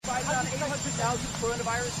100,000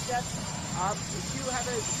 coronavirus deaths. If you have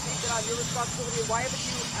a statement on your responsibility, why haven't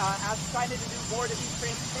you asked China to do more to be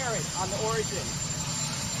transparent on the origin?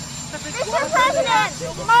 Mr.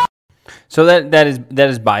 President! So that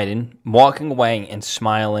is Biden walking away and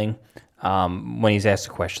smiling when he's asked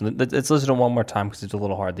a question. Let's listen to it one more time because it's a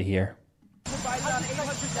little hard to hear. Biden on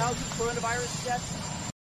 800,000 coronavirus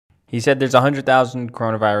deaths. He said there's 100,000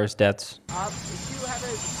 coronavirus deaths. If you have a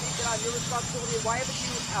statement on your responsibility, why haven't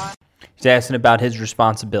you He's asking about his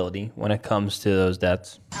responsibility when it comes to those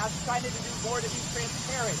deaths. asked China to do more to be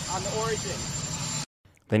transparent on the origin?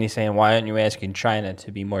 Then he's saying, why aren't you asking China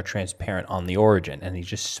to be more transparent on the origin? And he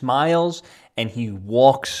just smiles and he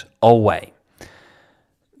walks away.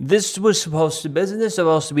 Isn't this supposed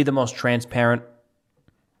to be the most transparent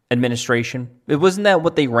administration? Wasn't that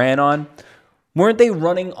what they ran on? Weren't they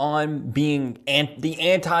running on being the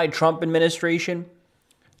anti-Trump administration?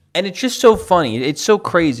 And it's just so funny. It's so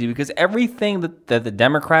crazy because everything that the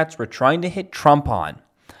Democrats were trying to hit Trump on.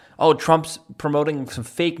 Oh, Trump's promoting some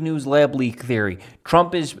fake news lab leak theory.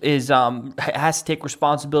 Trump has to take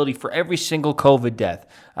responsibility for every single COVID death.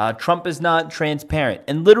 Trump is not transparent.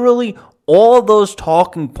 And literally all those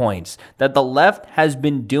talking points that the left has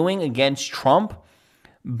been doing against Trump,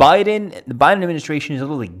 the Biden administration is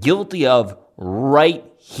literally guilty of right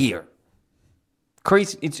here.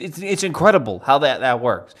 Crazy. It's incredible how that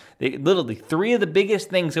works. Literally, three of the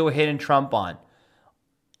biggest things that were hitting Trump on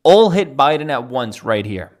all hit Biden at once right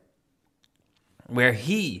here, where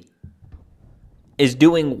he is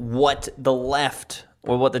doing what the left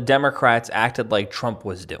or what the Democrats acted like Trump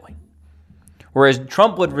was doing. Whereas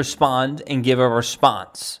Trump would respond and give a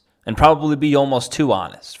response and probably be almost too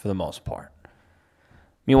honest for the most part.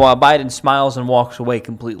 Meanwhile, Biden smiles and walks away,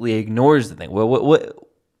 completely ignores the thing.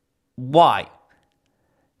 Why?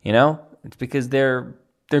 You know, it's because they're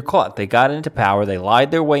caught. They got into power. They lied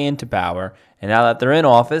their way into power. And now that they're in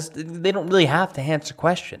office, they don't really have to answer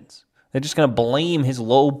questions. They're just going to blame his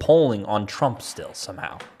low polling on Trump still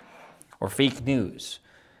somehow, or fake news,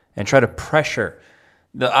 and try to pressure.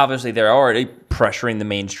 Obviously, they're already pressuring the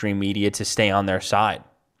mainstream media to stay on their side,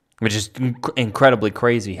 which is incredibly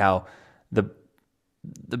crazy how the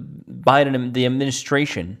Biden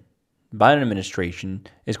administration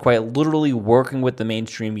is quite literally working with the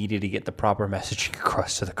mainstream media to get the proper messaging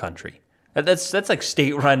across to the country. That's like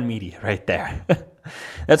state-run media right there.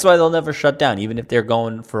 That's why they'll never shut down, even if they're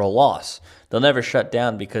going for a loss. They'll never shut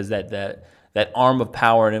down because that arm of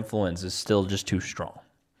power and influence is still just too strong.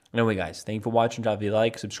 Anyway, guys, thank you for watching. Drop a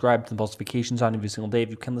like, subscribe to the notifications on every single day. If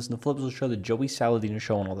you can listen to Flips of the Show, the Joey Saladino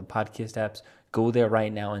Show on all the podcast apps, go there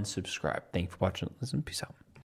right now and subscribe. Thank you for watching. Listen, peace out.